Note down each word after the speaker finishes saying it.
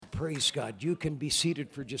Praise God. You can be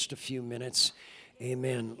seated for just a few minutes.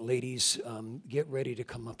 Amen. Ladies, get ready to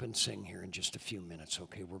come up and sing here in just a few minutes,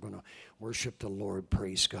 okay? We're going to worship the Lord.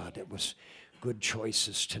 Praise God. That was good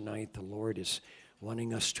choices tonight. The Lord is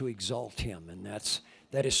wanting us to exalt Him, and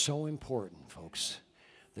that is so important, folks.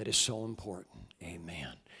 That is so important.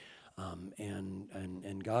 Amen.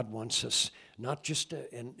 And God wants us not just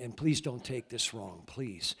to, and please don't take this wrong,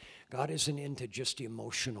 please. God isn't into just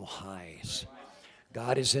emotional highs.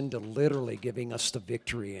 God is into literally giving us the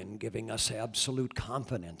victory and giving us absolute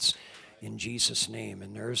confidence in Jesus' name.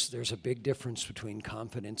 And there's a big difference between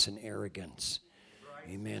confidence and arrogance.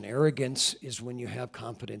 Amen. Arrogance is when you have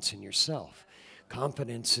confidence in yourself.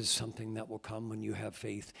 Confidence is something that will come when you have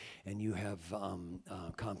faith and you have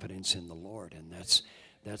confidence in the Lord. And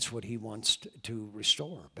that's what He wants to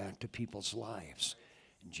restore back to people's lives.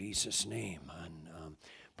 In Jesus' name. And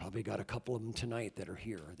probably got a couple of them tonight that are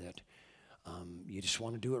here that you just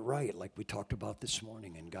want to do it right, like we talked about this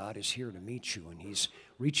morning. And God is here to meet you, and He's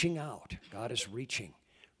reaching out. God is reaching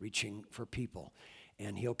for people,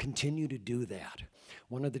 and He'll continue to do that.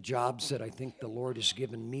 One of the jobs that I think the Lord has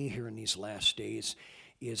given me here in these last days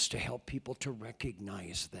is to help people to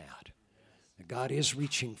recognize that God is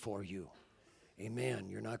reaching for you. Amen.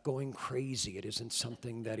 You're not going crazy. It isn't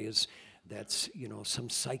something that's some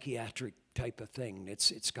psychiatric type of thing.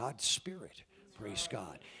 It's God's Spirit. Praise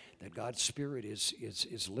God. That God's Spirit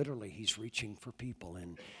is literally, He's reaching for people,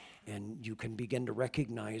 and you can begin to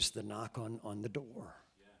recognize the knock on the door.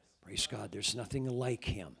 Praise God. There's nothing like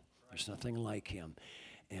Him. There's nothing like Him,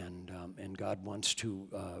 and God wants to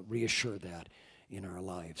reassure that in our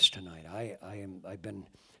lives tonight. I've been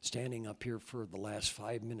standing up here for the last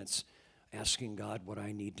 5 minutes asking God what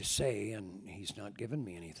I need to say, and He's not given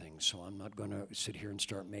me anything, so I'm not going to sit here and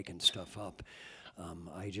start making stuff up.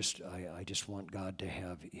 I just want God to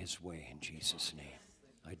have His way in Jesus' name.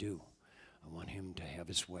 I do. I want Him to have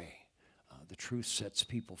His way. The truth sets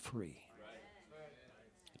people free.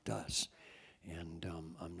 It does. And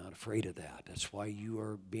I'm not afraid of that. That's why you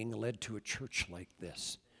are being led to a church like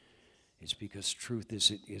this. It's because truth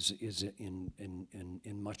is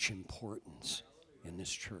in much importance in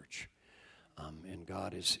this church. And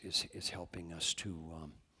God is helping us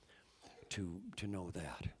to know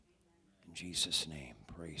that. In Jesus' name,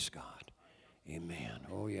 praise God. Amen.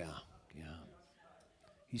 Oh, yeah.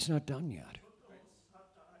 He's not done yet.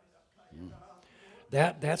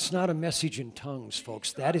 That's not a message in tongues,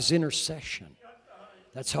 folks. That is intercession.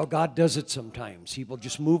 That's how God does it sometimes. He will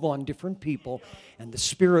just move on different people, and the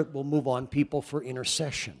Spirit will move on people for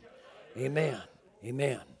intercession. Amen.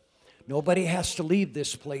 Amen. Nobody has to leave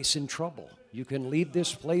this place in trouble. You can leave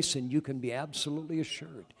this place and you can be absolutely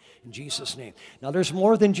assured in Jesus' name. Now, there's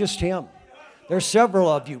more than just him. There's several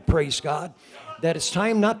of you, praise God, that it's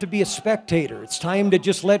time not to be a spectator. It's time to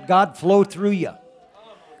just let God flow through you.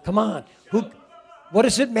 Come on. What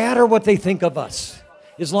does it matter what they think of us?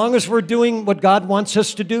 As long as we're doing what God wants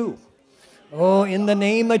us to do. Oh, in the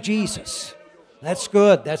name of Jesus. That's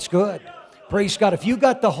good. That's good. Praise God. If you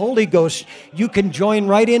got the Holy Ghost, you can join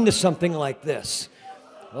right into something like this.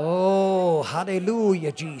 Oh,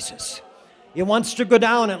 hallelujah, Jesus. It wants to go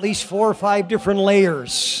down at least 4 or 5 different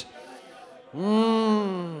layers.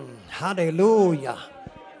 Hallelujah.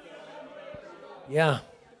 Yeah.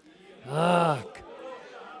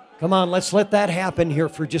 Come on, let's let that happen here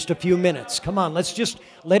for just a few minutes. Come on, let's just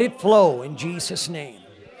let it flow in Jesus' name.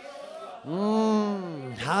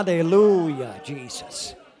 Hallelujah,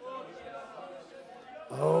 Jesus.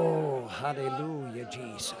 Oh, hallelujah,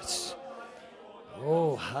 Jesus.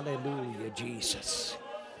 Oh, hallelujah, Jesus.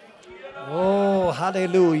 Oh,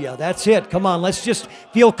 hallelujah. That's it. Come on, let's just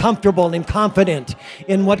feel comfortable and confident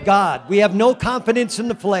in what God. We have no confidence in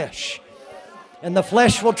the flesh. And the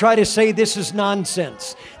flesh will try to say this is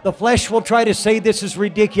nonsense. The flesh will try to say this is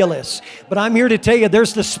ridiculous. But I'm here to tell you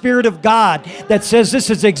there's the Spirit of God that says this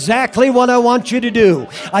is exactly what I want you to do.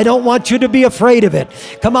 I don't want you to be afraid of it.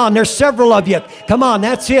 Come on, there's several of you. Come on,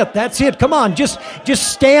 that's it. That's it. Come on, just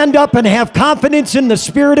stand up and have confidence in the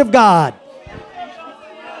Spirit of God. In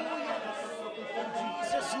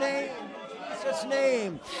Jesus'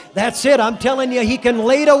 name. That's it. I'm telling you, He can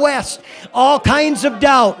lay to rest all kinds of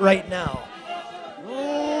doubt right now.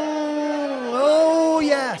 Oh,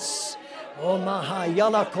 yes. Oh,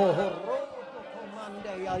 Mahayala Kohoro.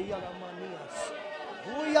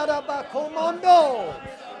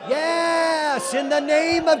 Yes, in the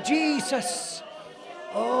name of Jesus.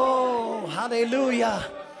 Oh, hallelujah.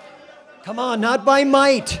 Come on, not by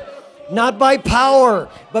might, not by power,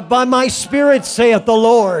 but by my Spirit, saith the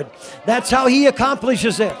Lord. That's how He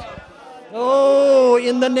accomplishes it. Oh,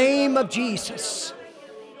 in the name of Jesus.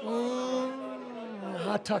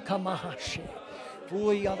 Hatakamahashi.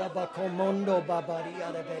 Fuyada bakomondo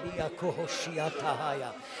babaria de veria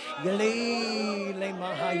kohoshiatahaya. Yele le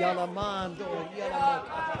mahayala mando yala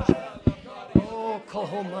makahashi. Oh,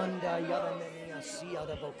 kohomanda yala menia sia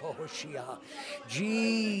de bokohoshia.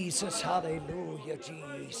 Jesus, hallelujah,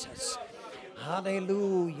 Jesus.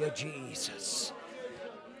 Hallelujah, Jesus.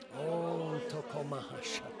 Oh,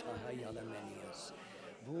 tokomahashata yala menias.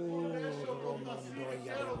 Buromondo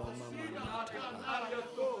yala mamamanata.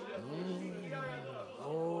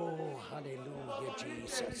 Oh, hallelujah,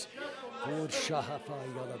 Jesus. Good shahafa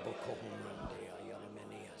yala bokohomande yala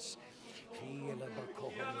menias. Fila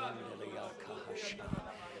bokohomande yakahasha.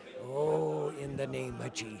 Oh, in the name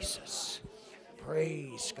of Jesus.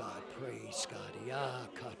 Praise God, praise God.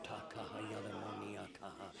 Yakataka yala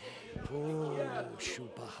moniakaha. Oh,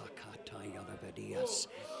 shubahakata yala vedias.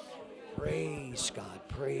 Praise God,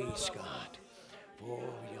 praise God.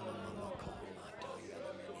 Oh, yala mama kohomata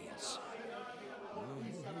yala menias.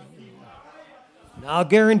 Now, I'll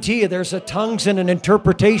guarantee you there's a tongues and an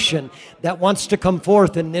interpretation that wants to come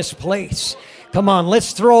forth in this place. Come on,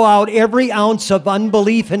 let's throw out every ounce of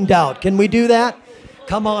unbelief and doubt. Can we do that?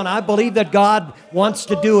 Come on, I believe that God wants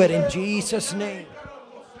to do it in Jesus' name.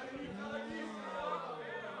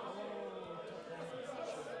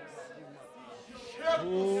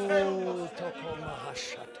 Oh,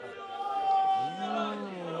 tokomahashata.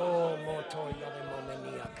 Oh, moto yale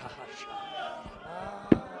momenia kahasha.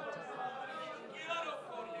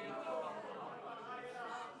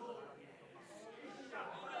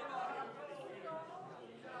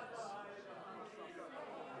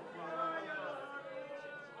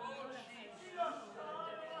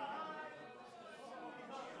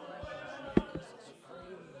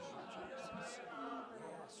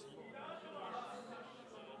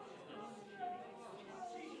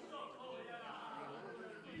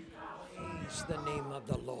 Praise the name of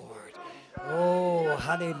the Lord. Oh,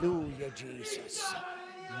 hallelujah, Jesus.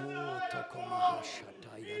 Oh,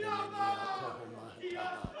 tokomahashata yalemenia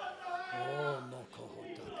kohomataha. Oh,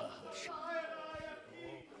 mokohotakahasha.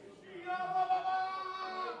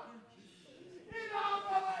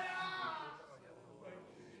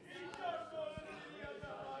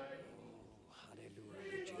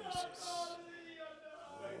 Hallelujah, Jesus.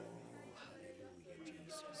 Oh, hallelujah,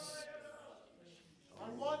 Jesus. I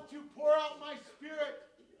want to pour out my spirit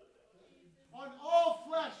on all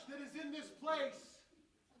flesh that is in this place.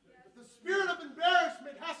 But the spirit of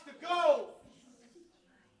embarrassment has to go.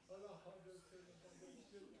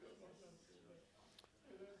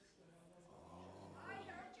 I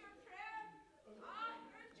heard your prayer. I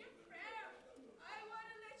heard your prayer. I want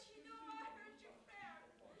to let you know I heard your prayer.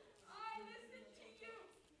 I listened to you.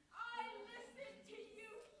 I listened to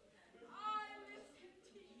you. I listened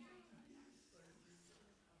to you.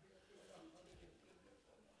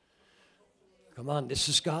 Come on, this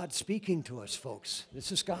is God speaking to us, folks. This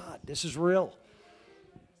is God. This is real.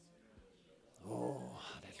 Oh,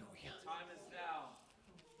 hallelujah. Time is now.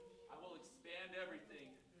 I will expand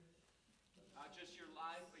everything. Not just your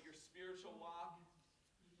life, but your spiritual walk.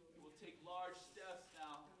 It will take large steps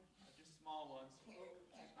now, not just small ones.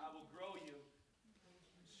 I will grow you.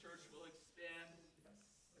 The church will expand.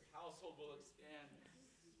 The household will expand.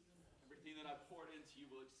 Everything that I've poured into you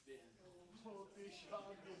will expand.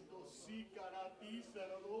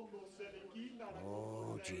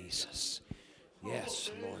 Oh, Jesus. Yes,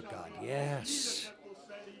 Lord God. Yes.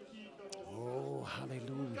 Oh,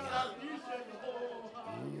 hallelujah.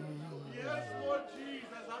 Yes, Lord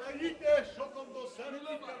Jesus.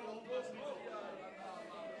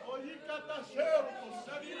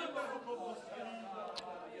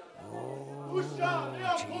 Oh,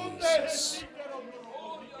 Jesus.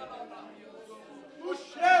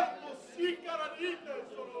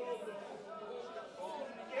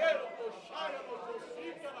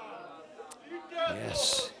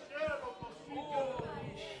 Yes.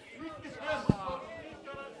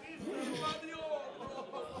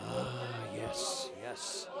 Ah, yes,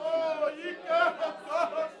 yes.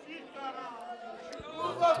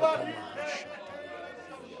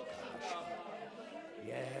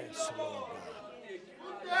 Yes, Lord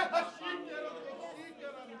God.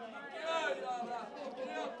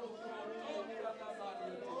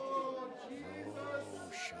 Oh,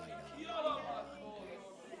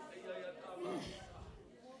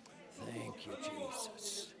 thank you,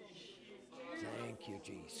 Jesus. Thank you,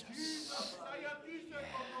 Jesus.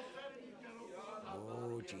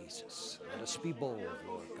 Oh, Jesus. Let us be bold,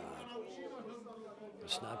 Lord God.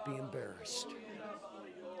 Let's not be embarrassed.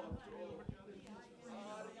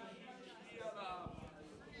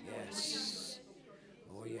 Yes.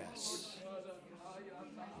 Oh, yes.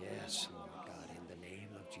 Yes, Lord God, in the name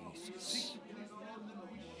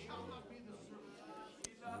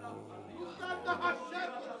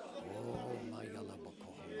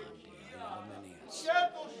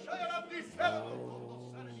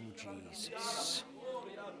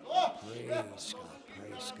Praise God.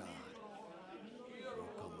 Praise God.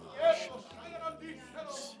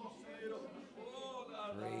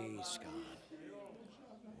 Praise God.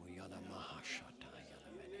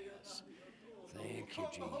 Thank you,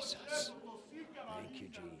 Jesus. Thank you,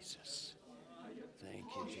 Jesus. Thank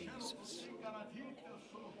you, Jesus.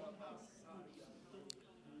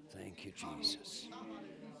 Thank you, Jesus.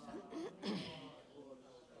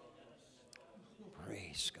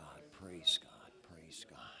 Praise God. Praise God. Praise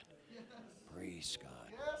God. Praise God.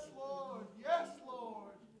 Yes, Lord. Yes,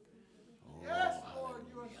 Lord. Oh, Yes, Lord.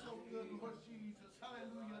 You are hallelujah. so good, Lord Jesus.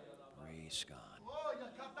 Hallelujah. Praise God. Oh,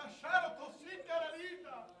 yakatasharo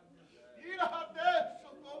tosikararita. Irahadeso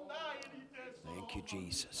kondai Thank you,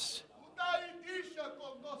 Jesus. Udaitisha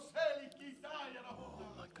kondoseli kitaya Oh, rahota.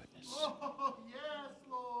 my goodness. Oh, yes,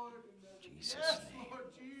 Lord. Jesus' Yes, name. Lord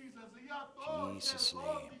Jesus. Yato Jesus' name.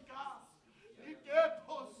 shekotika.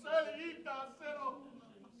 Iketo selita sero.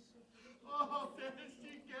 Oh, te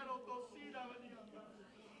si quiero tosira veniata.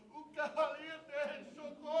 Ucaliente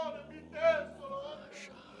soccorre mi tesoro.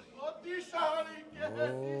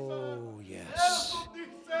 Oh, yes.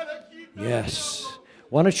 Yes.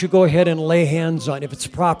 Why don't you go ahead and lay hands on, if it's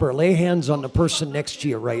proper, lay hands on the person next to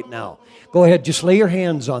you right now. Go ahead, just lay your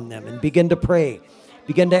hands on them and begin to pray.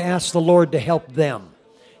 Begin to ask the Lord to help them.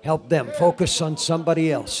 Help them. Focus on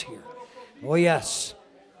somebody else here. Oh, yes.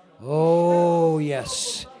 Oh,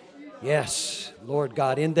 yes. Yes, Lord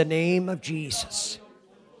God, in the name of Jesus.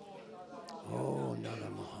 Oh,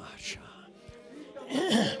 Nanamohasha.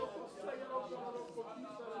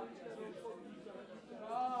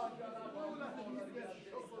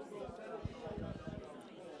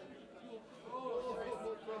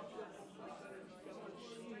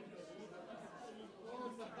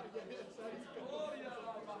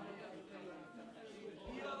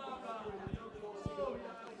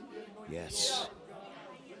 Yes.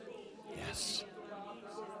 Yes.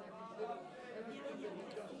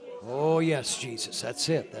 Oh, yes, Jesus. That's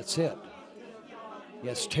it. That's it.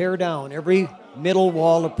 Yes, tear down every middle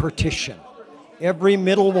wall of partition. Every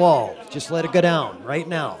middle wall. Just let it go down right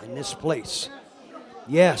now in this place.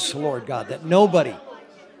 Yes, Lord God, that nobody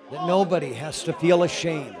has to feel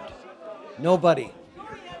ashamed. Nobody.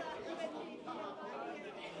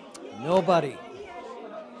 Nobody.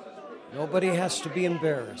 Nobody has to be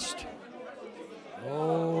embarrassed.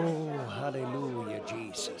 Oh, hallelujah,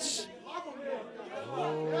 Jesus.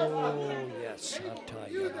 Oh, yes.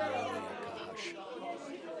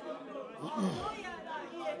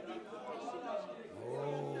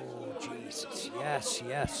 Oh, Jesus. Yes,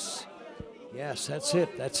 yes. Yes, that's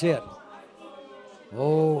it. That's it.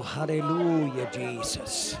 Oh, hallelujah,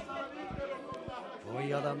 Jesus.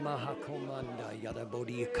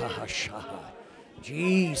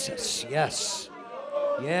 Jesus, yes.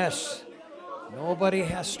 Yes. Nobody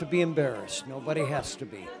has to be embarrassed. Nobody has to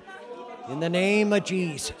be. In the name of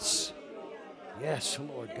Jesus. Yes,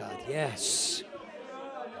 Lord God. Yes.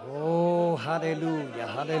 Oh, hallelujah.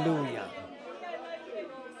 Hallelujah.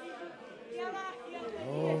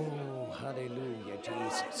 Oh, hallelujah,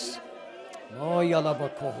 Jesus. Oh,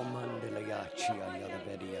 yalabakohomandelayachi,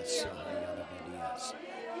 ayalabedias, ayalabedias.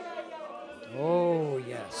 Oh,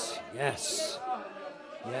 yes, yes,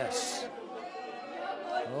 yes.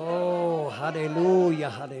 Oh, hallelujah,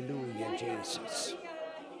 hallelujah, Jesus.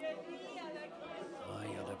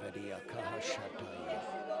 Ayalabedia kahashataya.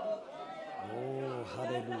 Oh,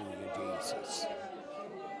 hallelujah, Jesus.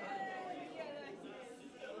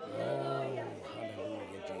 Oh,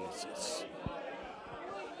 hallelujah, Jesus.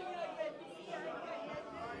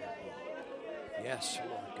 Yes,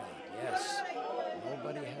 Lord God, yes.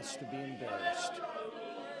 Nobody has to be embarrassed.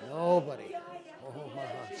 Nobody. Oh,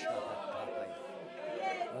 mahashataya.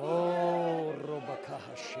 Oh,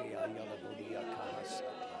 robakahashia yalabudia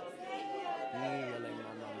kahasata. Iyale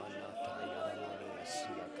mamamanata yalabudia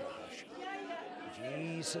siya kahasha. In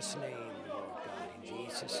Jesus' name, Lord God, in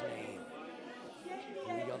Jesus' name.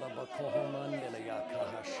 Uyalabakohomandele ya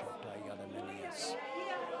kahashata yalamenias.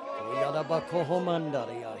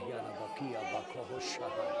 Uyalabakohomandale ya yalabakia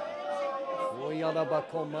bakohoshahaya.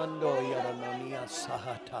 Uyalabakomando yalamania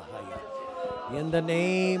sahatahaya. In the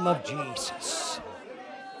name of Jesus.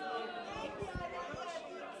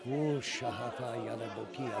 Shahata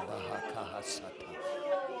yalabokia bahakahasata.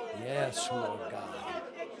 Yes, Lord God.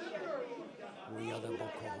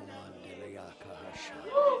 Uyalabakohomandele ya kahasha.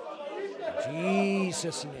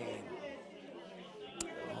 Jesus' name.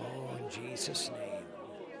 Oh, in Jesus' name.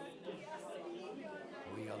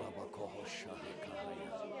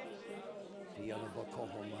 Uyalabakohoshahakahaya.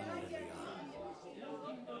 Uyalabakohomandelia.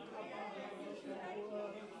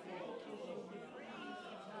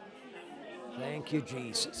 Thank you,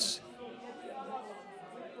 Jesus.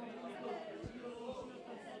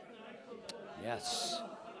 Yes.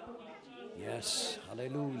 Yes.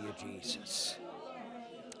 Hallelujah, Jesus.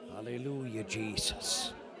 Hallelujah,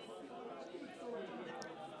 Jesus.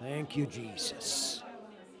 Thank you, Jesus.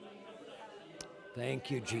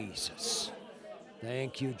 Thank you, Jesus.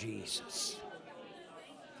 Thank you, Jesus.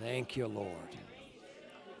 Thank you, Lord.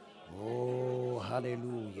 Oh,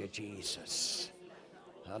 hallelujah, Jesus.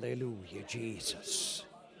 Hallelujah, Jesus.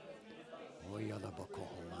 Oh,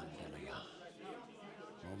 yalabakoho mandelaya.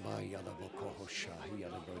 Oh, my yalabakoho shahi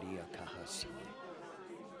yalabaria kahasi.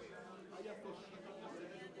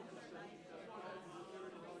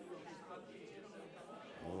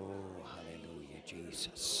 Oh, hallelujah,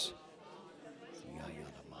 Jesus.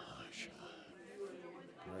 Yayala mahasha.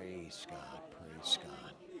 Praise God, praise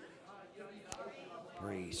God.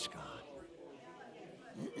 Praise God.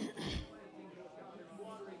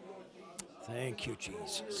 Thank you,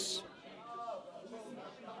 Jesus.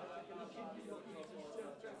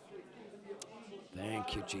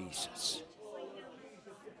 Thank you, Jesus.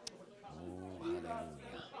 Oh,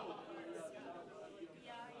 hallelujah. Oh,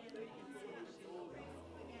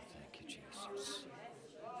 thank you, Jesus.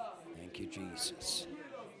 Thank you, Jesus.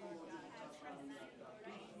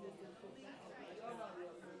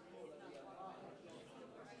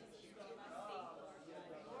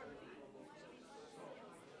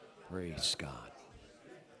 Praise God.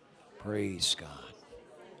 Praise God.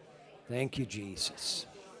 Thank you, Jesus.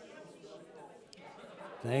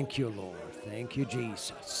 Thank you, Lord. Thank you,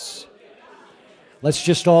 Jesus. Let's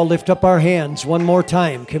just all lift up our hands one more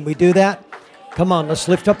time. Can we do that? Come on, let's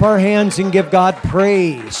lift up our hands and give God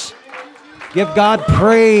praise. Give God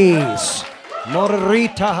praise.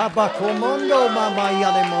 Morita habakomondo mama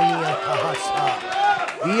yalemonia kahasa.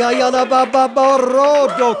 Iyayala baba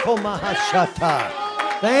borodo komahashata.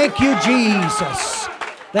 Thank you, Jesus.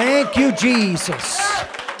 Thank you, Jesus.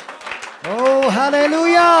 Oh,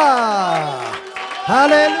 hallelujah.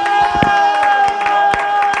 Hallelujah.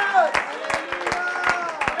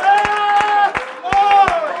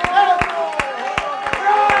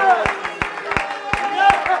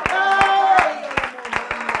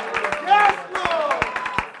 Yes, Lord!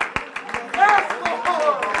 Yes,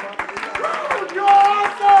 Lord! Woo, you're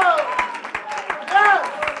awesome! Yes!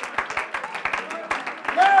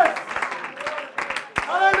 Yes!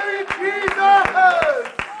 Hallelujah, Jesus!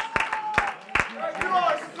 You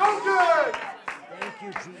are so good! Thank you,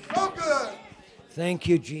 Jesus. So good! Thank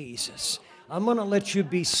you, Jesus. I'm going to let you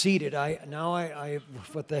be seated.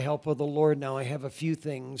 With the help of the Lord, now I have a few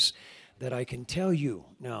things that I can tell you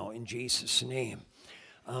now in Jesus' name.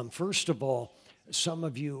 First of all, some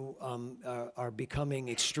of you are becoming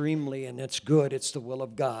extremely, and that's good, it's the will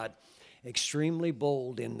of God, extremely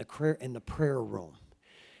bold in the prayer room.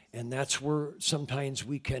 And that's where sometimes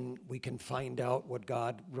we can find out what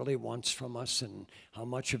God really wants from us and how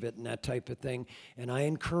much of it and that type of thing. And I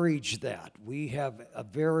encourage that. We have a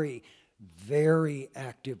very, very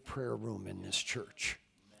active prayer room in this church.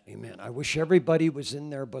 Amen. I wish everybody was in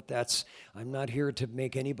there, but I'm not here to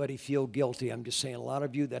make anybody feel guilty. I'm just saying a lot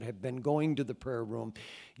of you that have been going to the prayer room,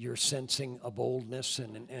 you're sensing a boldness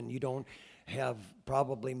and you don't have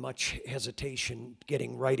probably much hesitation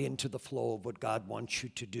getting right into the flow of what God wants you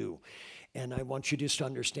to do. And I want you just to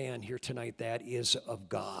understand here tonight that is of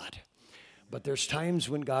God. But there's times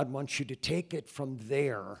when God wants you to take it from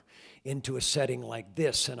there into a setting like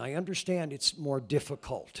this. And I understand it's more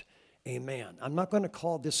difficult. Amen. I'm not going to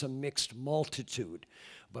call this a mixed multitude,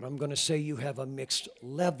 but I'm going to say you have a mixed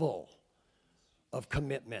level of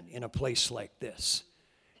commitment in a place like this.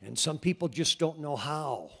 And some people just don't know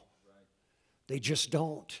how. They just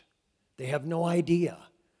don't. They have no idea.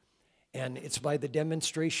 And it's by the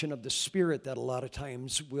demonstration of the Spirit that a lot of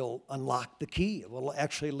times will unlock the key. It will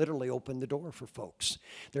actually literally open the door for folks.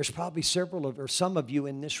 There's probably some of you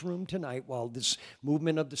in this room tonight while this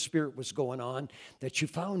movement of the Spirit was going on that you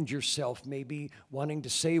found yourself maybe wanting to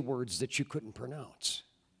say words that you couldn't pronounce.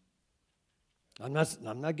 I'm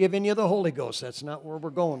not giving you the Holy Ghost. That's not where we're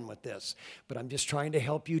going with this. But I'm just trying to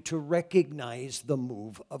help you to recognize the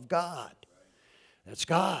move of God. That's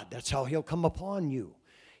God. That's how He'll come upon you.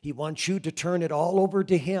 He wants you to turn it all over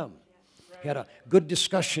to Him. We had a good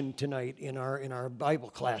discussion tonight in our Bible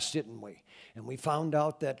class, didn't we? And we found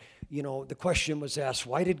out that, the question was asked,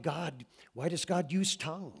 why does God use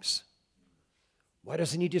tongues? Why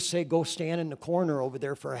doesn't He just say, go stand in the corner over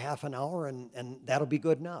there for a half an hour and that'll be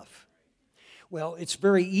good enough? Well, it's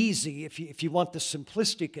very easy. If you want the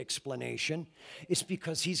simplistic explanation, it's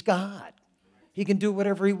because He's God. He can do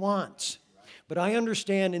whatever He wants. But I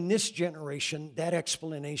understand in this generation, that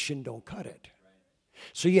explanation don't cut it.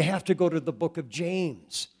 So you have to go to the book of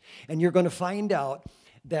James. And you're going to find out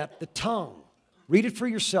that the tongue Read it for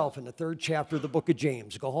yourself in the 3rd chapter of the book of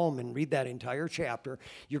James. Go home and read that entire chapter.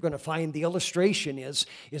 You're going to find the illustration is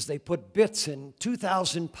they put bits in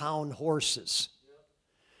 2,000-pound horses.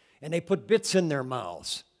 And they put bits in their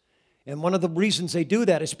mouths. And one of the reasons they do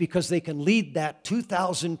that is because they can lead that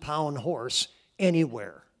 2,000-pound horse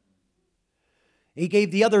anywhere. He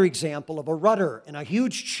gave the other example of a rudder and a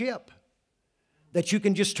huge ship. That you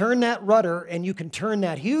can just turn that rudder and you can turn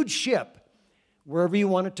that huge ship wherever you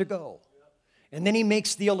want it to go. And then he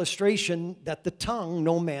makes the illustration that the tongue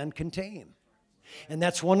no man can tame. And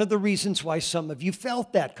that's one of the reasons why some of you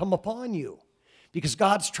felt that come upon you. Because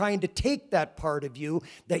God's trying to take that part of you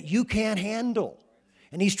that you can't handle.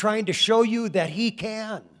 And He's trying to show you that He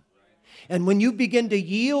can. And when you begin to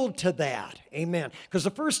yield to that, amen. Because the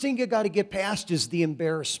first thing you got to get past is the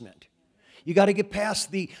embarrassment. You got to get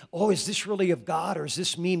past the, is this really of God or is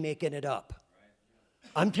this me making it up?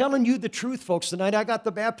 I'm telling you the truth, folks. The night I got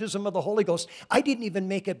the baptism of the Holy Ghost, I didn't even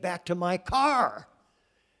make it back to my car.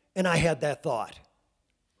 And I had that thought.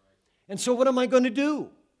 And so what am I going to do?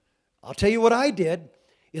 I'll tell you what I did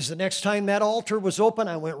is the next time that altar was open,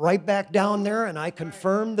 I went right back down there and I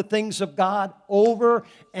confirmed the things of God over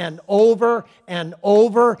and over and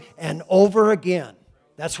over and over again.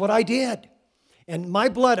 That's what I did. And my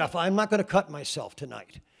blood, I'm not going to cut myself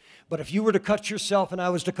tonight. But if you were to cut yourself and I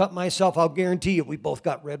was to cut myself, I'll guarantee you we both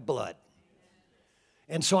got red blood.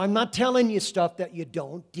 And so I'm not telling you stuff that you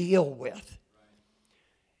don't deal with.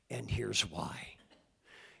 And here's why.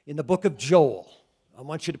 In the book of Joel, I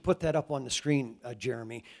want you to put that up on the screen,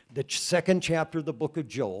 Jeremy. The 2nd chapter of the book of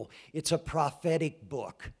Joel. It's a prophetic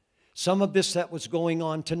book. Some of this that was going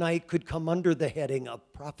on tonight could come under the heading of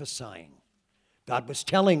prophesying. God was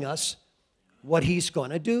telling us what He's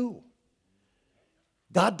going to do.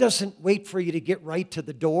 God doesn't wait for you to get right to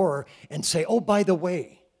the door and say, oh, by the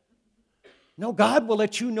way. No, God will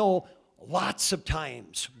let you know lots of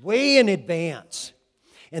times, way in advance.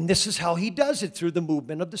 And this is how He does it, through the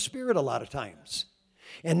movement of the Spirit a lot of times.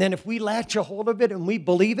 And then if we latch a hold of it and we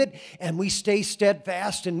believe it and we stay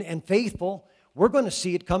steadfast and faithful, we're going to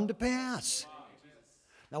see it come to pass.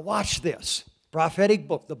 Now watch this. Prophetic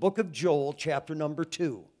book, the book of Joel, chapter number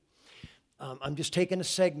 2. I'm just taking a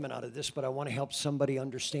segment out of this, but I want to help somebody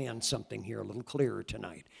understand something here a little clearer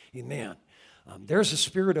tonight. Amen. There's a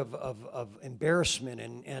spirit of embarrassment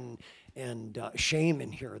and shame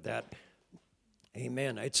in here that,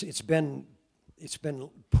 amen, it's been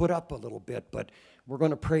put up a little bit, but we're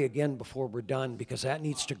going to pray again before we're done because that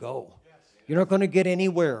needs to go. You're not going to get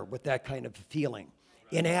anywhere with that kind of feeling.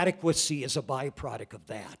 Inadequacy is a byproduct of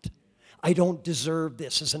that. I don't deserve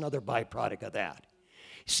this is another byproduct of that.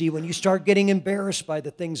 See, when you start getting embarrassed by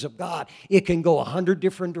the things of God, it can go 100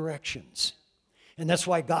 different directions. And that's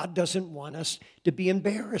why God doesn't want us to be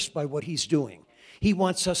embarrassed by what He's doing. He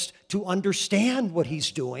wants us to understand what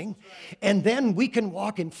He's doing, and then we can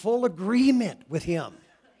walk in full agreement with Him.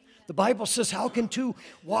 The Bible says, how can two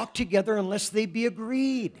walk together unless they be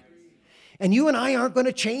agreed? And you and I aren't going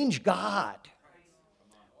to change God,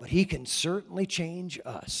 but He can certainly change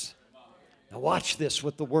us. Now watch this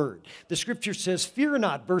with the Word. The Scripture says, fear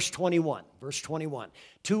not, verse 21,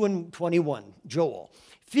 2 and 21, Joel.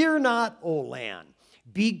 Fear not, O land,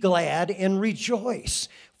 be glad and rejoice,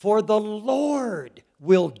 for the Lord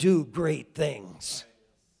will do great things.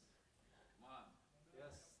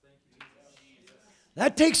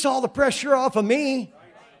 That takes all the pressure off of me.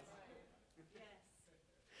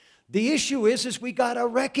 The issue is we got to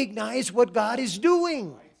recognize what God is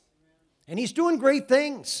doing. And He's doing great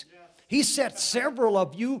things. He set several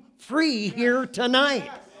of you free here tonight.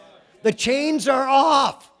 The chains are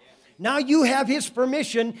off. Now you have His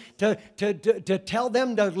permission to tell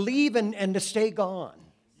them to leave and to stay gone.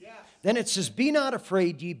 Then it says, be not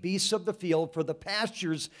afraid, ye beasts of the field, for the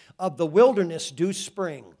pastures of the wilderness do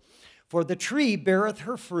spring. For the tree beareth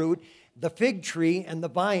her fruit, the fig tree and the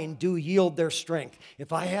vine do yield their strength.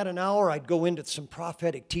 If I had an hour, I'd go into some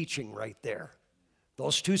prophetic teaching right there.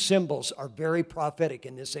 Those two symbols are very prophetic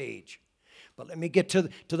in this age. But let me get to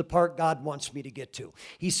the part God wants me to get to.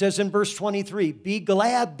 He says in verse 23, be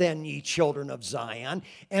glad then, ye children of Zion,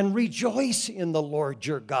 and rejoice in the Lord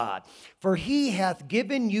your God. For He hath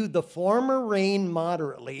given you the former rain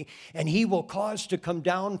moderately, and He will cause to come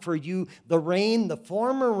down for you the rain, the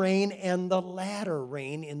former rain, and the latter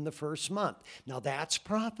rain in the first month. Now that's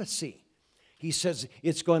prophecy. He says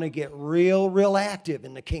it's going to get real active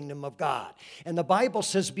in the kingdom of God. And the Bible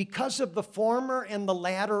says because of the former and the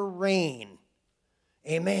latter rain,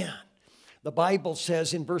 amen. The Bible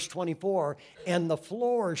says in verse 24, and the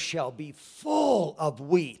floor shall be full of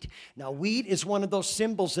wheat. Now, wheat is one of those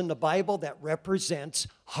symbols in the Bible that represents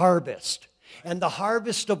harvest. And the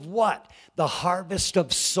harvest of what? The harvest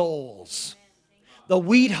of souls. The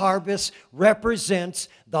wheat harvest represents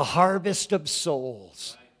the harvest of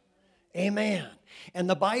souls. Amen. And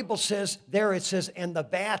the Bible says, there it says, and the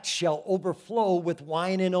vats shall overflow with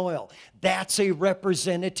wine and oil. That's a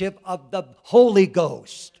representative of the Holy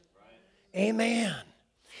Ghost. Amen.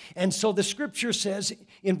 And so the scripture says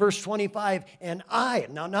in verse 25, and I,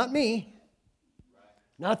 now not me,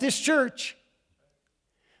 not this church,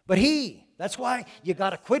 but he. That's why you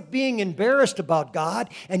got to quit being embarrassed about God,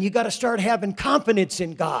 and you got to start having confidence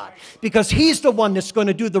in God, because he's the one that's going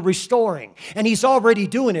to do the restoring, and he's already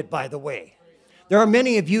doing it, by the way. There are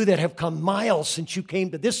many of you that have come miles since you came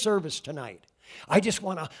to this service tonight. I just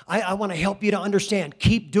want to I want to help you to understand.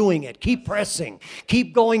 Keep doing it. Keep pressing.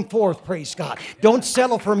 Keep going forth, praise God. Don't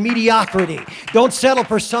settle for mediocrity. Don't settle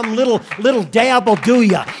for some little dab will do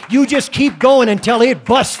ya. You just keep going until it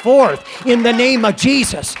busts forth in the name of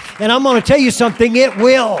Jesus. And I'm going to tell you something, it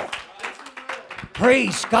will.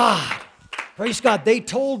 Praise God. Praise God. They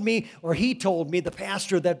told me, or he told me, the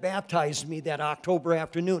pastor that baptized me that October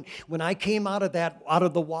afternoon, when I came out of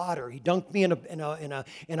the water, he dunked me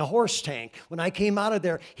in a horse tank. When I came out of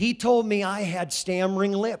there, he told me I had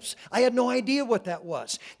stammering lips. I had no idea what that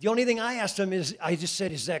was. The only thing I asked him is, I just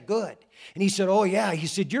said, is that good? And he said, oh yeah. He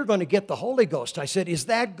said, you're going to get the Holy Ghost. I said, is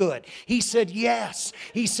that good? He said, yes.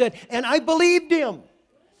 He said, and I believed him.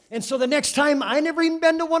 And so the next time, I never even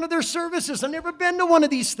been to one of their services. I never been to one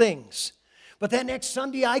of these things. But that next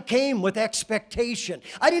Sunday, I came with expectation.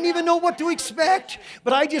 I didn't even know what to expect,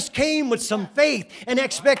 but I just came with some faith and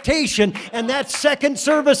expectation. And that second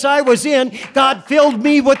service I was in, God filled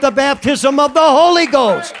me with the baptism of the Holy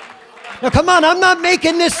Ghost. Now, come on, I'm not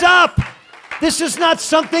making this up. This is not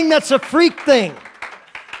something that's a freak thing.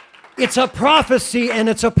 It's a prophecy and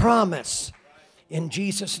it's a promise. In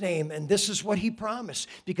Jesus' name. And this is what he promised,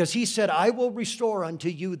 because he said, I will restore unto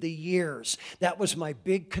you the years. That was my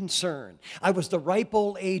big concern. I was the ripe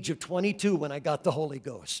old age of 22 when I got the Holy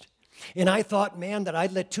Ghost. And I thought, man, that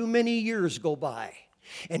I'd let too many years go by.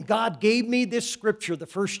 And God gave me this scripture the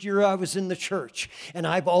first year I was in the church. And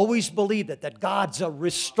I've always believed it, that God's a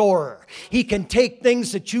restorer. He can take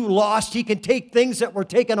things that you lost. He can take things that were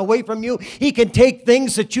taken away from you. He can take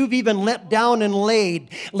things that you've even let down and laid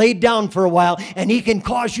down for a while. And he can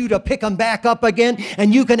cause you to pick them back up again.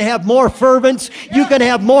 And you can have more fervence. You can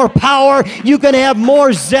have more power. You can have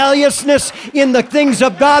more zealousness in the things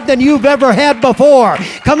of God than you've ever had before.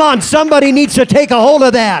 Come on, somebody needs to take a hold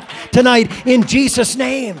of that tonight in Jesus' name.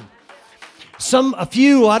 A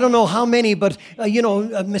few, I don't know how many, but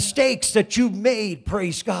mistakes that you've made,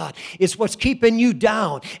 praise God, is what's keeping you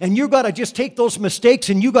down. And you got to just take those mistakes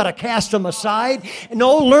and you got to cast them aside.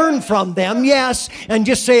 No, learn from them, yes, and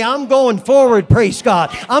just say, I'm going forward, praise God.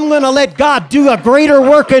 I'm going to let God do a greater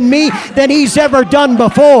work in me than he's ever done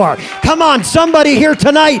before. Come on, somebody here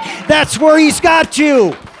tonight, that's where he's got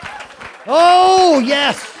you. Oh,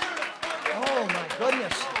 yes. Oh, my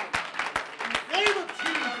goodness.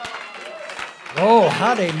 Oh,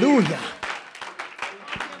 hallelujah.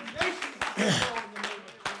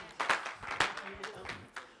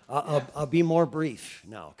 I'll be more brief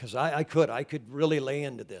now, because I could really lay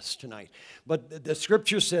into this tonight. But the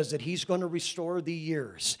scripture says that he's going to restore the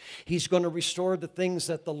years. He's going to restore the things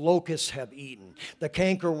that the locusts have eaten, the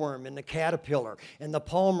cankerworm and the caterpillar and the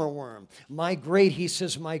palmer worm. He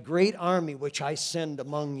says, my great army which I send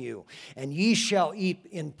among you. And ye shall eat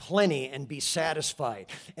in plenty and be satisfied,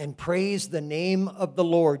 and praise the name of the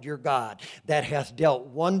Lord your God, that hath dealt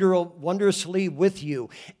wondrously with you.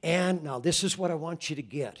 And now this is what I want you to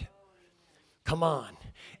get. Come on.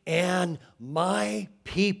 And my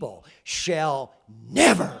people shall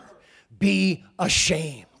never be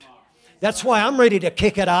ashamed. That's why I'm ready to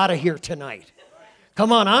kick it out of here tonight.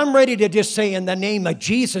 Come on, I'm ready to just say, in the name of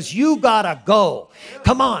Jesus, you gotta go.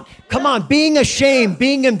 Come on, being ashamed,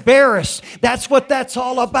 being embarrassed, that's what that's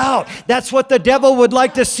all about. That's what the devil would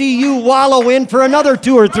like to see you wallow in for another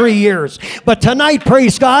 2 or 3 years. But tonight,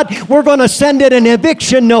 praise God, we're gonna send it an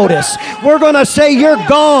eviction notice. We're gonna say, you're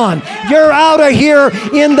gone. You're out of here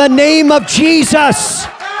in the name of Jesus.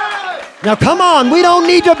 Now come on, we don't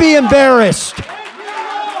need to be embarrassed.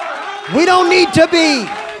 We don't need to be.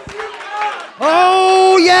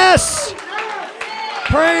 Oh, yes.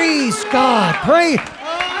 Praise God. Praise.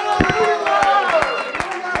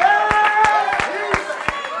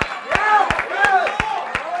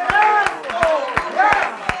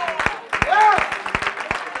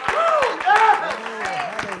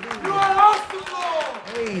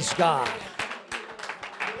 Praise God.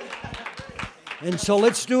 And so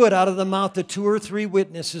let's do it. Out of the mouth of 2 or 3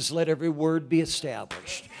 witnesses, let every word be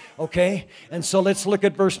established. Okay? And so let's look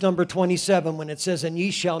at verse number 27 when it says, "And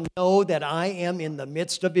ye shall know that I am in the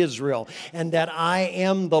midst of Israel, and that I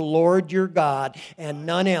am the Lord your God, and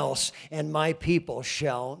none else, and my people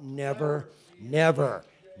shall never, never,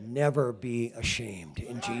 never be ashamed."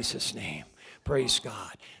 In Jesus' name. Praise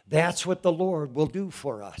God. That's what the Lord will do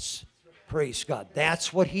for us. Praise God.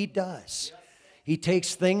 That's what He does. He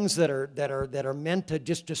takes things that are meant to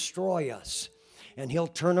just destroy us, and He'll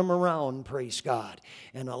turn them around, praise God,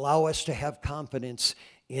 and allow us to have confidence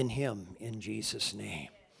in Him in Jesus' name.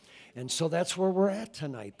 And so that's where we're at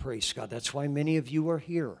tonight, praise God. That's why many of you are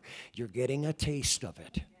here. You're getting a taste of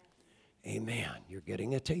it. Amen. You're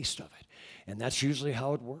getting a taste of it. And that's usually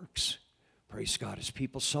how it works. Praise God. As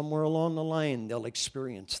people somewhere along the line, they'll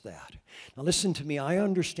experience that. Now listen to me. I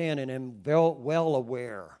understand and am well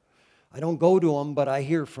aware. I don't go to them, but I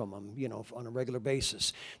hear from them, on a regular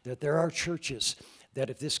basis, that there are churches that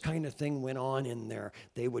if this kind of thing went on in there,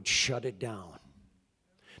 they would shut it down.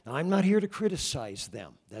 Now, I'm not here to criticize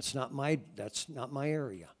them. That's not my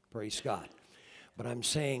area, praise God. But I'm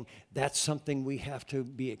saying that's something we have to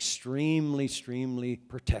be extremely, extremely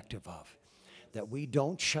protective of. That we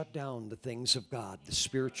don't shut down the things of God, the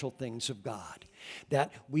spiritual things of God.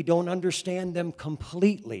 That we don't understand them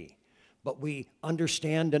completely, but we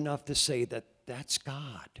understand enough to say that that's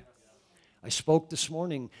God. I spoke this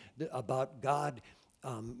morning about God,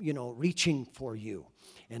 reaching for you.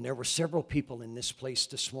 And there were several people in this place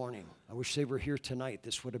this morning. I wish they were here tonight.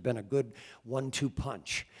 This would have been a good 1-2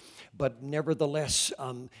 punch. But nevertheless,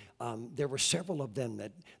 there were several of them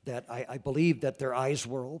that I believe that their eyes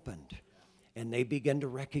were opened. And they began to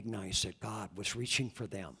recognize that God was reaching for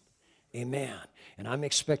them. Amen. And I'm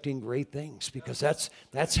expecting great things because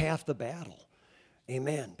that's half the battle.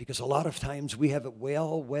 Amen. Because a lot of times we have it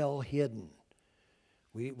well hidden.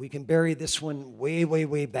 We can bury this one way, way,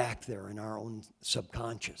 way back there in our own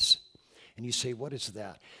subconscious. And you say, what is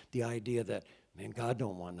that? The idea that, man, God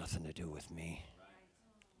don't want nothing to do with me.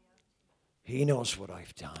 He knows what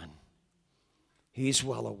I've done. He's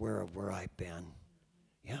well aware of where I've been.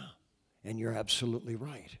 Yeah. And you're absolutely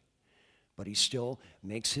right. But He still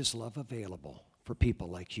makes His love available for people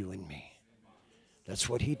like you and me. That's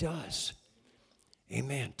what He does.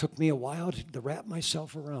 Amen. Took me a while to wrap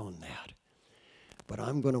myself around that. But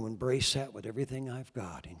I'm going to embrace that with everything I've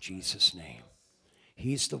got in Jesus' name.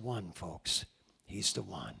 He's the one, folks. He's the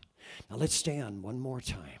one. Now let's stand one more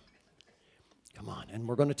time. Come on. And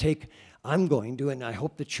I'm going to, and I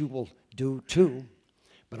hope that you will do too,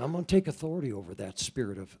 but I'm going to take authority over that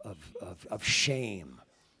spirit of shame.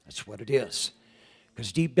 That's what it is.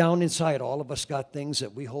 Because deep down inside, all of us got things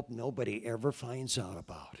that we hope nobody ever finds out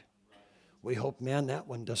about. We hope, man, that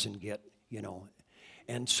one doesn't get,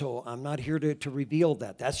 And so I'm not here to reveal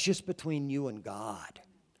that. That's just between you and God.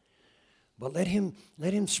 But let him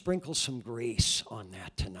sprinkle some grace on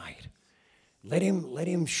that tonight. Let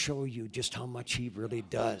him show you just how much He really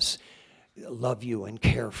does love you and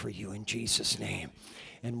care for you in Jesus' name.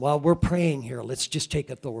 And while we're praying here, let's just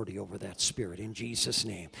take authority over that spirit in Jesus'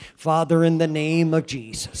 name. Father, in the name of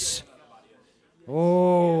Jesus.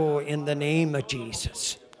 Oh, in the name of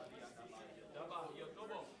Jesus.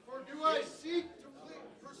 For do I seek to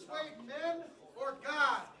persuade men or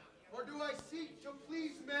God? Or do I seek to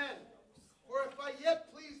please men? For if I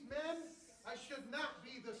yet please men, I should not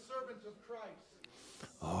be the servant of Christ.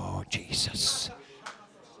 Oh, Jesus.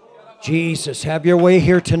 Jesus, have your way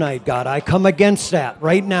here tonight, God. I come against that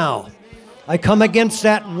right now. I come against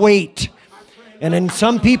that weight. And in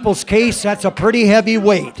some people's case, that's a pretty heavy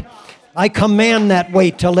weight. I command that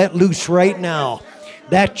weight to let loose right now.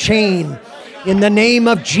 That chain, in the name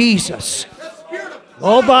of Jesus.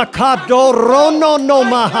 Ooh,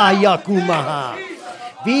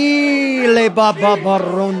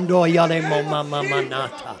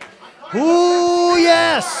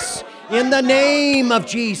 yes. In the name of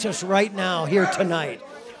Jesus right now, here tonight.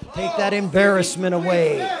 Take that embarrassment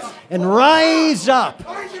away. And rise up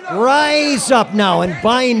now and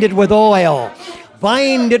bind it with oil.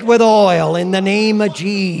 Bind it with oil in the name of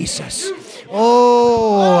Jesus.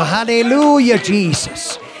 Oh, hallelujah,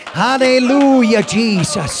 Jesus. Hallelujah,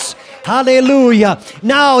 Jesus. Hallelujah.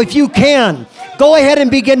 Now, if you can, go ahead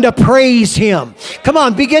and begin to praise Him. Come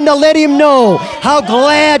on, begin to let Him know how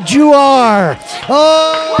glad you are.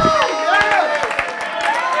 Oh!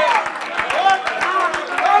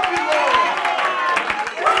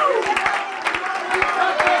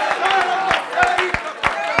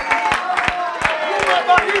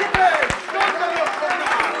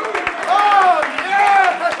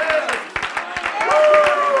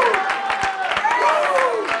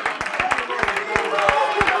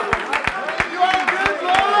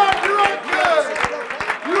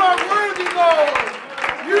 You are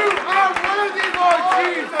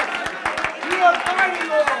Jesus. You are mighty,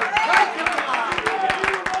 Lord. Thank you, God.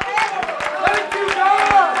 Thank you,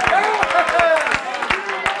 God.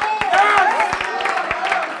 Yes.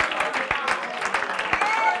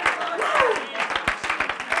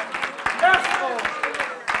 Yes, Lord.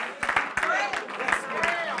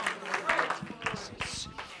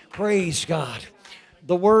 Praise God.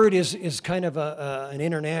 The word is kind of an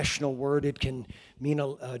international word. It can mean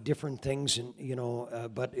different things, and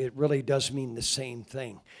but it really does mean the same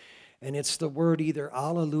thing. And it's the word either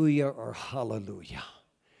alleluia or hallelujah.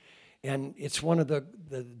 And it's one of the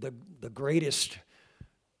greatest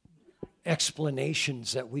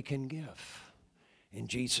explanations that we can give in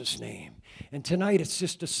Jesus' name. And tonight it's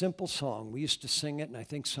just a simple song. We used to sing it, and I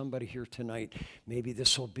think somebody here tonight, maybe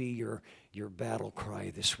this will be your battle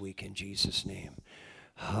cry this week in Jesus' name.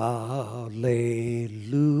 Hallelujah.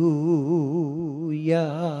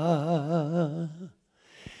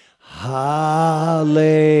 Hallelujah.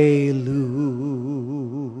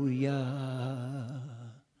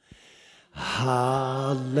 Hallelujah.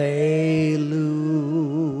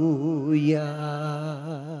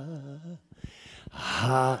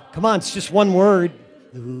 Come on, it's just one word.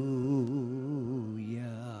 Hallelujah.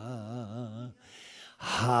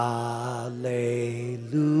 Hallelujah.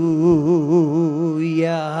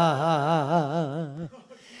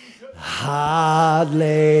 Hallelujah.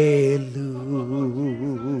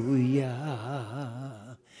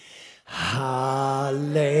 Hallelujah.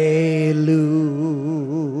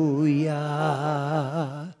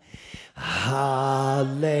 Hallelujah.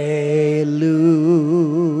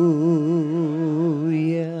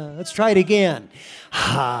 Let's try it again.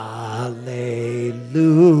 Hallelujah.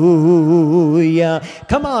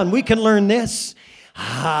 Come on, we can learn this.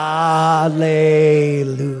 Hallelujah.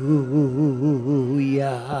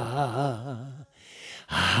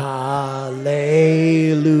 Hallelujah.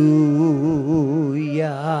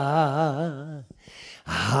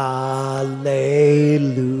 Hallelujah.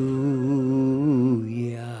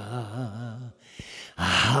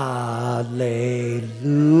 Hallelujah.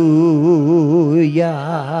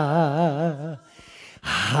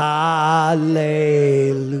 Hallelujah.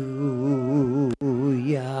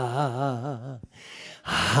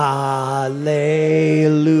 Hallelujah.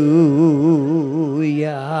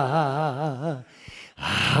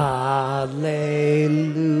 Hallelujah.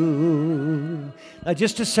 Now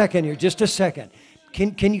just a second here, just a second.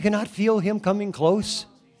 Can you cannot feel him coming close?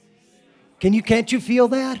 Can't you feel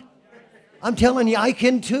that? I'm telling you, I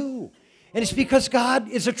can too. And it's because God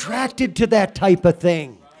is attracted to that type of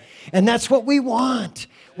thing. And that's what we want.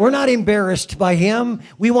 We're not embarrassed by him.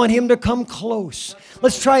 We want him to come close.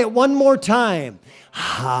 Let's try it one more time.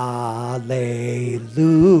 Hallelujah.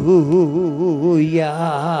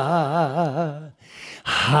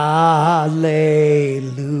 Hallelujah.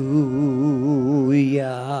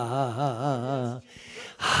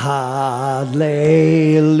 Hallelujah.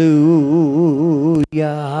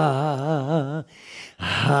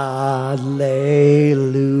 Hallelujah.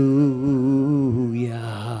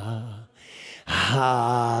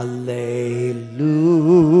 Hallelujah.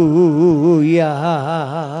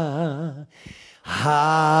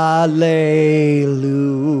 Hallelujah.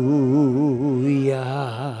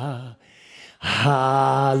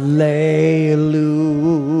 Hallelujah.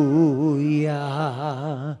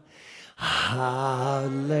 Hallelujah.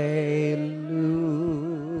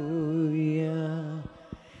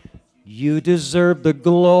 You deserve the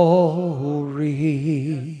glory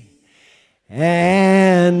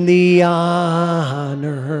and the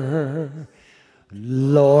honor.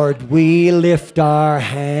 Lord, we lift our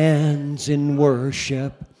hands in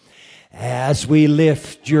worship as we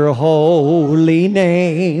lift your holy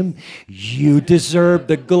name. You deserve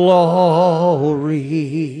the glory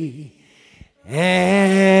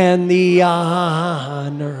and the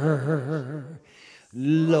honor.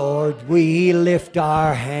 Lord, we lift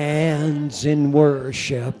our hands in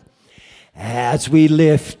worship as we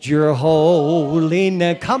lift your holy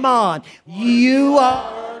name. Come on. You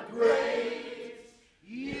are great.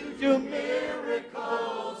 You do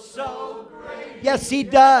miracles so great. Yes, he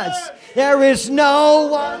does. There is no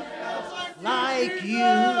one else like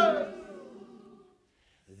you.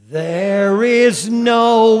 There is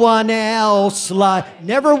no one else like,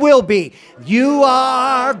 never will be. You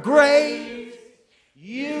are great.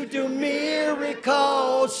 You do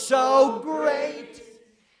miracles so great.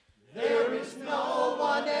 There is no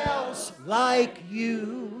one else like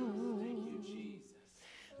you.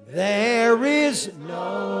 There is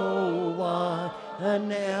no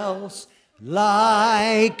one else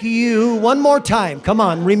like you. One more time. Come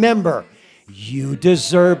on, remember. You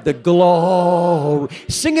deserve the glory.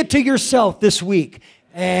 Sing it to yourself this week.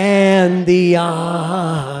 And and the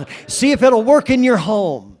honor. See if it'll work in your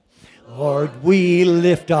home. Lord, we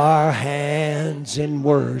lift our hands in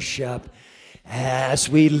worship as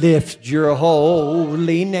we lift your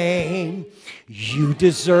holy name. You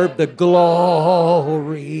deserve the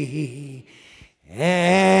glory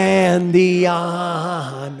and the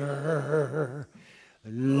honor.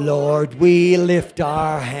 Lord, we lift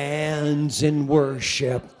our hands in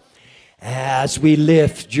worship as we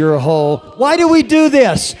lift your whole. Why do we do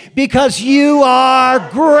this? Because you are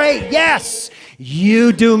great. Yes,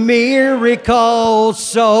 you do miracles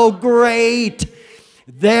so great.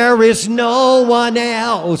 There is no one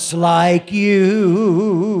else like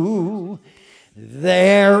you.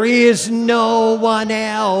 There is no one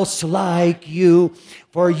else like you.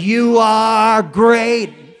 For you are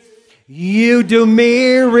great. You do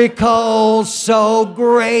miracles so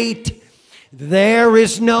great. There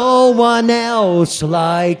is no one else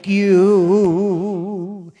like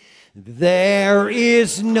you. There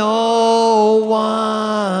is no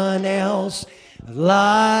one else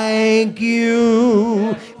like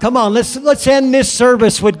you. Come on, let's end this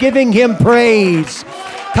service with giving him praise.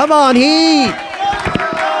 Come on,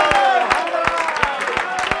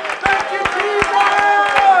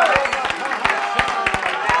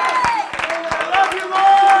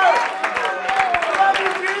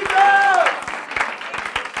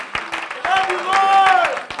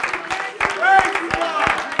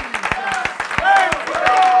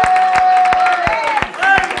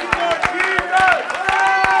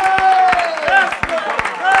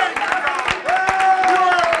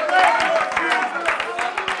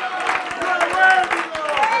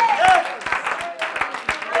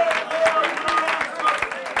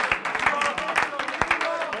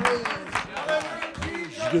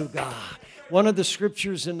 One of the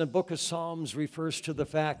scriptures in the book of Psalms refers to the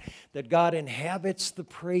fact that God inhabits the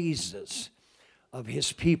praises of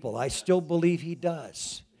his people. I still believe he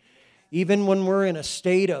does. Even when we're in a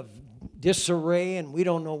state of disarray and we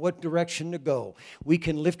don't know what direction to go, we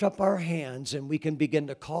can lift up our hands and we can begin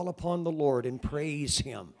to call upon the Lord and praise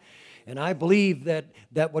him. And I believe that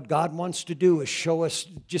what God wants to do is show us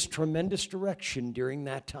just tremendous direction during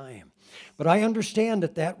that time. But I understand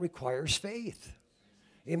that requires faith.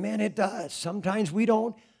 Amen, it does. Sometimes we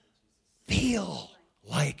don't feel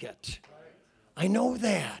like it. I know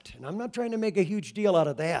that, and I'm not trying to make a huge deal out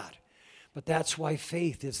of that. But that's why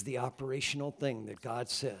faith is the operational thing that God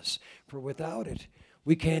says. For without it,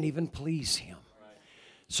 we can't even please him.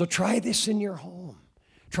 So try this in your home.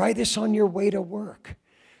 Try this on your way to work.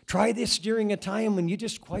 Try this during a time when you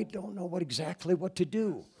just quite don't know exactly what to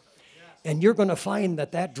do. And you're going to find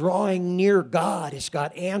that drawing near God has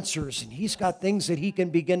got answers, and he's got things that he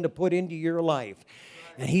can begin to put into your life.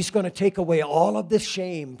 And he's going to take away all of the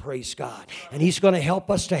shame, praise God. And he's going to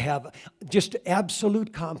help us to have just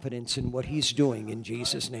absolute confidence in what he's doing in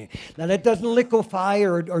Jesus' name. Now, that doesn't liquefy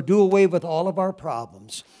or do away with all of our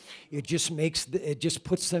problems. It just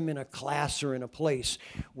puts them in a class or in a place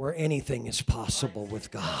where anything is possible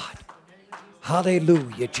with God.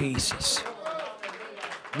 Hallelujah, Jesus.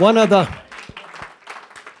 You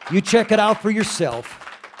check it out for yourself.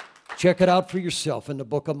 Check it out for yourself in the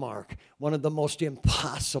book of Mark. One of the most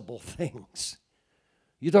impossible things.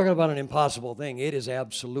 You're talking about an impossible thing. It is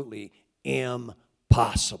absolutely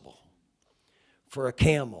impossible for a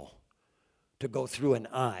camel to go through an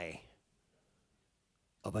eye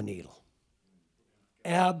of a needle.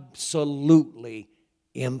 Absolutely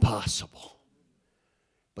impossible.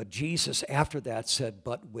 But Jesus after that said,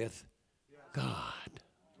 but with God.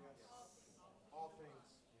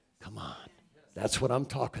 Come on. That's what I'm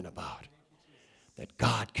talking about. That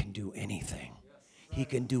God can do anything. He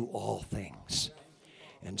can do all things.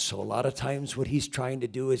 And so a lot of times what he's trying to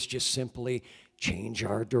do is just simply change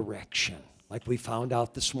our direction. Like we found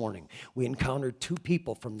out this morning. We encountered two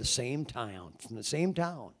people from the same town.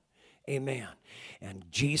 Amen. And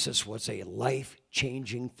Jesus was a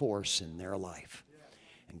life-changing force in their life.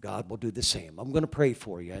 And God will do the same. I'm going to pray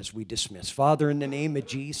for you as we dismiss. Father, in the name of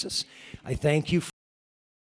Jesus, I thank you for